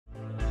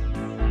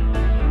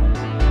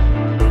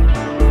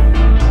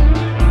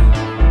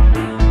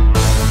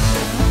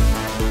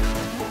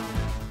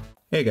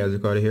Hey guys,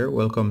 Ricardo here.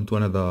 Welcome to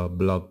another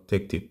blog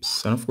tech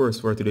tips. And of course,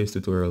 for today's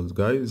tutorials,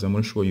 guys, I'm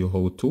going to show you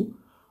how to,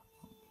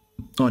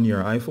 on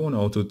your iPhone,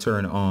 how to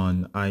turn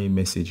on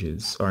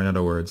iMessages, or in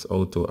other words,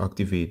 how to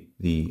activate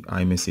the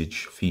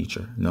iMessage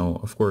feature. Now,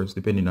 of course,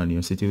 depending on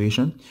your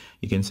situation,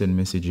 you can send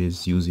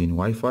messages using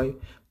Wi-Fi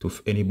to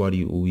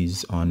anybody who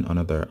is on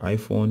another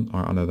iPhone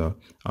or another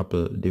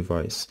Apple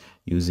device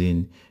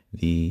using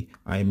the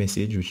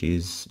iMessage, which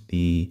is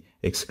the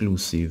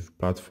exclusive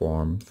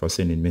platform for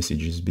sending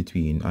messages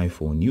between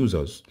iPhone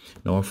users.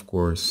 Now, of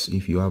course,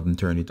 if you haven't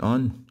turned it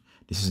on,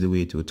 this is the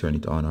way to turn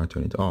it on or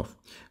turn it off.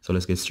 So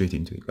let's get straight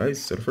into it,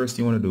 guys. So the first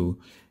thing you want to do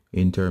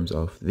in terms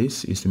of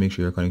this is to make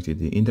sure you're connected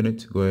to the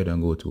internet. Go ahead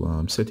and go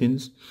to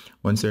settings.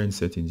 Once you're in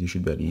settings, you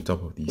should be at the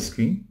top of the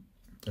screen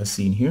as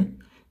seen here.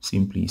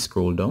 Simply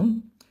scroll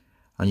down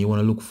and you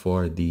want to look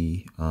for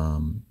the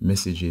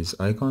messages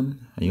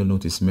icon, and you'll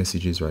notice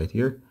messages right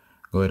here.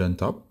 Go ahead and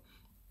tap,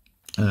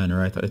 and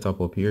right at the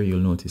top up here you'll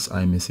notice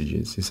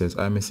iMessages. It says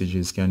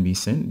iMessages can be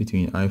sent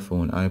between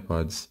iPhone,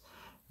 iPads,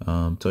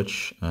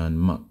 touch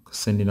and Mac.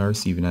 Sending or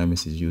receiving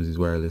iMessage uses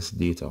wireless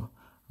data.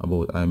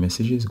 About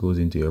iMessages goes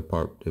into your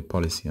the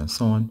policy and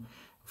so on.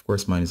 Of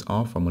course, mine is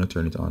off. I'm going to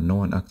turn it on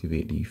now and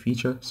activate the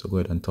feature. So go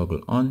ahead and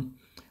toggle on.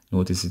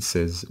 Notice it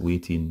says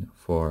waiting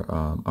for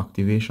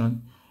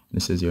activation. And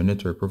it says your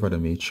network provider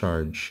may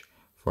charge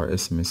for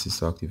SMSs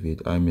to activate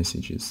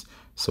iMessages.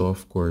 So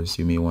of course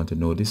you may want to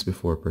know this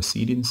before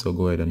proceeding. So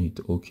go ahead and hit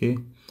OK.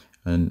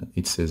 And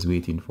it says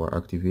waiting for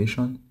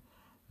activation.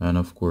 And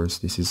of course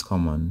this is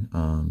common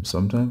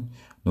sometime.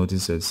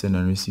 Notice that send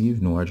and receive,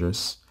 no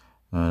address.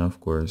 And of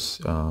course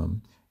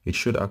it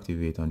should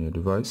activate on your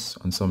device.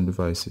 On some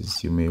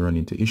devices you may run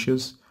into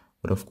issues,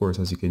 but of course,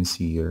 as you can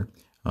see here,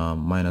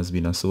 mine has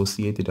been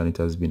associated and it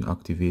has been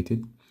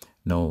activated.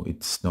 Now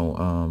it's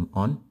now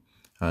on,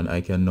 and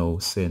I can now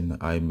send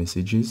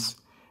iMessages.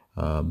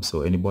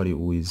 So anybody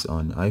who is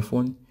on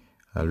iPhone,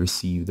 I'll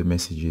receive the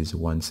messages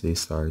once they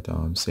start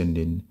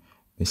sending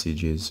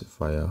messages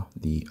via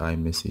the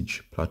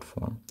iMessage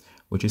platform,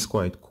 which is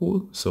quite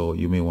cool. So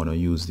you may want to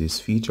use this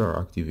feature or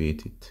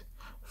activate it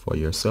for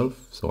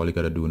yourself. So all you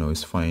gotta do now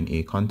is find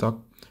a contact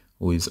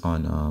who is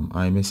on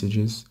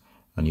iMessages,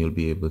 and you'll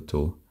be able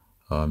to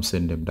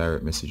send them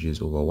direct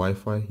messages over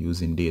Wi-Fi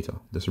using data.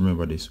 Just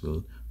remember, this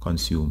will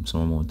consume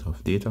some amount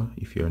of data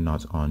if you're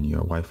not on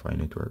your Wi-Fi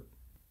network.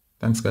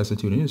 Thanks guys for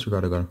tuning in. It's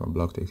Ricardo from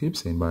Blog Tech Tips,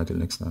 saying bye until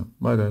next time.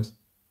 Bye guys.